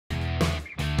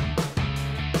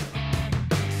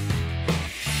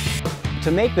To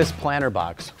make this planter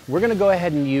box, we're going to go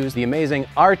ahead and use the amazing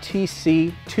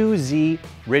RTC2Z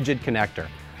rigid connector.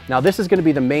 Now this is going to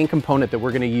be the main component that we're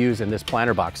going to use in this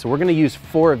planter box. So we're going to use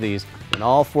 4 of these in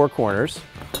all 4 corners.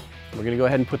 We're going to go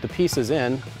ahead and put the pieces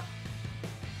in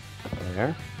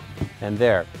there and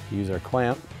there. Use our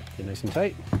clamp, get nice and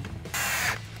tight.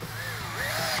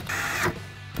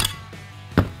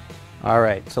 All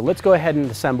right, so let's go ahead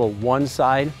and assemble one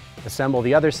side, assemble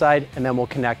the other side, and then we'll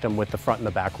connect them with the front and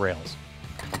the back rails.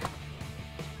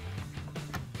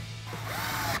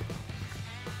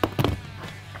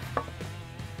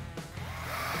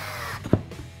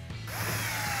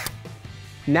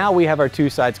 Now we have our 2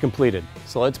 sides completed.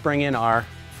 So let's bring in our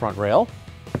front rail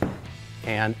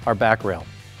and our back rail.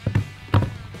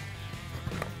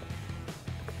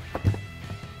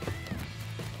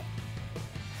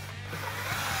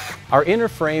 Our inner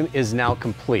frame is now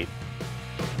complete.